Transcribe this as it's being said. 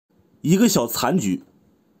一个小残局，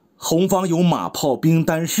红方有马炮兵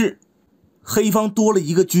单士，黑方多了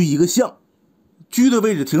一个车一个象，车的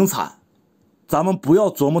位置挺惨，咱们不要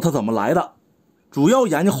琢磨它怎么来的，主要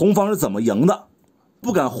研究红方是怎么赢的，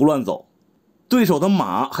不敢胡乱走。对手的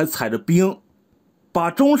马还踩着兵，把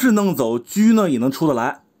中士弄走，车呢也能出得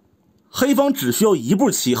来。黑方只需要一步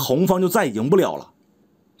棋，红方就再赢不了了。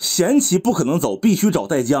闲棋不可能走，必须找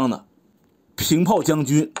带将的。平炮将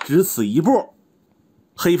军只此一步，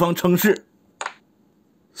黑方称士。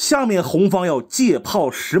下面红方要借炮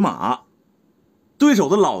使马，对手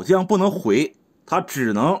的老将不能回，他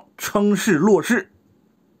只能称士落士。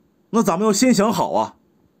那咱们要先想好啊，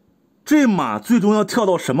这马最终要跳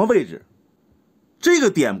到什么位置？这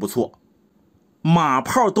个点不错，马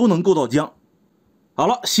炮都能够到将。好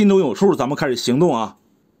了，心中有数，咱们开始行动啊！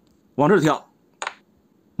往这儿跳，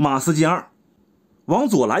马4进2，往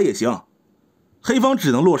左来也行，黑方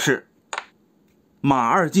只能落士。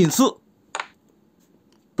马2进4，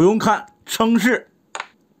不用看，称士。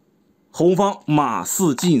红方马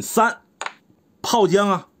4进3，炮将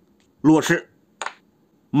啊，落士。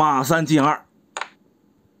马3进2，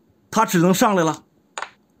他只能上来了。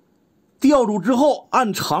吊住之后，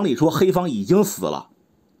按常理说黑方已经死了，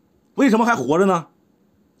为什么还活着呢？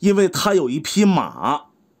因为他有一匹马，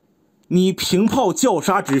你平炮叫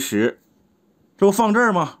杀之时，这不放这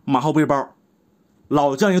儿吗？马后背包，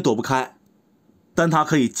老将也躲不开，但他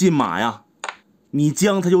可以进马呀，你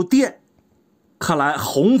将他就垫。看来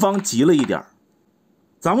红方急了一点，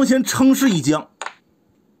咱们先称士一将，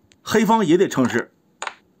黑方也得称士，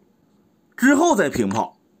之后再平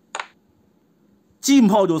炮。进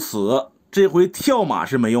炮就死，这回跳马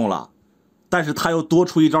是没用了，但是他又多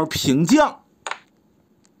出一招平将，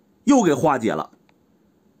又给化解了。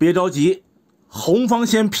别着急，红方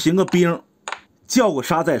先平个兵，叫个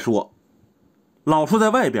杀再说。老树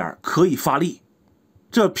在外边可以发力，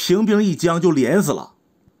这平兵一将就连死了。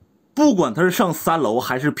不管他是上3楼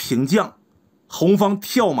还是平将，红方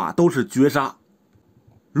跳马都是绝杀。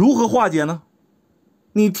如何化解呢？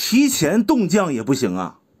你提前动将也不行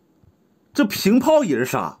啊，这平炮也是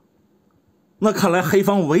杀，那看来黑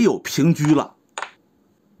方唯有平车了。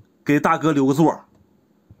给大哥留个座，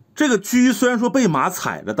这个车虽然说被马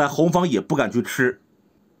踩着，但红方也不敢去吃，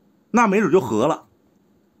那没准就和了。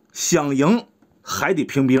想赢还得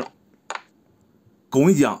平兵，拱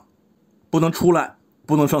一将，不能出来，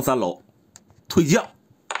不能上3楼，退将。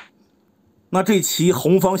那这棋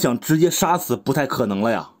红方想直接杀死不太可能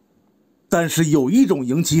了呀。但是有一种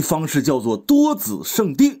赢棋方式叫做多子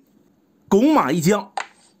胜定，拱马一将，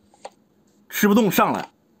吃不动上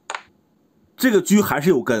来，这个车还是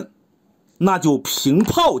有根，那就平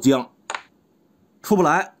炮将，出不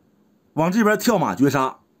来，往这边跳马绝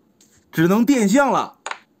杀，只能垫象了。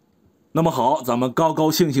那么好，咱们高高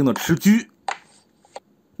兴兴的吃车，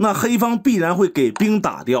那黑方必然会给兵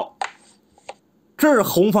打掉，这儿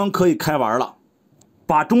红方可以开玩了，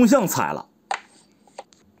把中象踩了，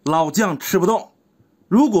老将吃不动，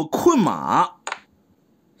如果困马，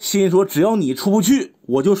心说只要你出不去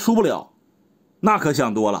我就输不了，那可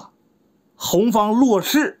想多了。红方落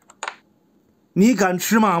士，你敢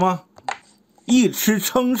吃马吗？一吃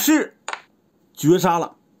称士，绝杀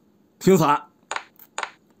了，挺惨。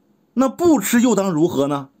那不吃又当如何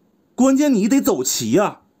呢？关键你得走棋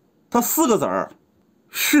呀，他4个子儿，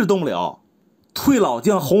是动不了。退老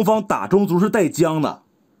将，红方打中卒是带将的，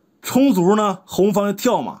冲卒呢，红方就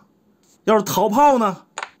跳马。要是逃炮呢，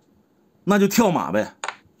那就跳马呗。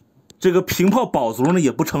这个平炮保卒呢也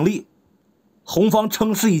不成立，红方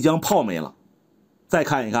称士一将，炮没了。再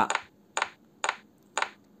看一看，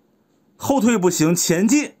后退不行，前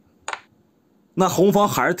进，那红方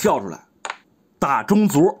还是跳出来打中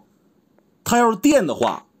卒。他要是垫的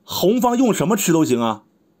话，红方用什么吃都行啊，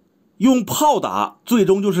用炮打最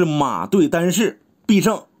终就是马对单士必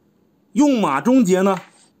胜，用马中结呢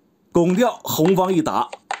拱掉，红方一打，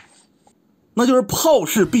那就是炮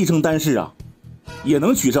式必胜单士啊，也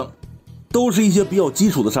能取胜，都是一些比较基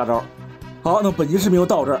础的杀招。好，那本期视频就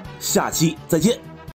到这儿，下期再见。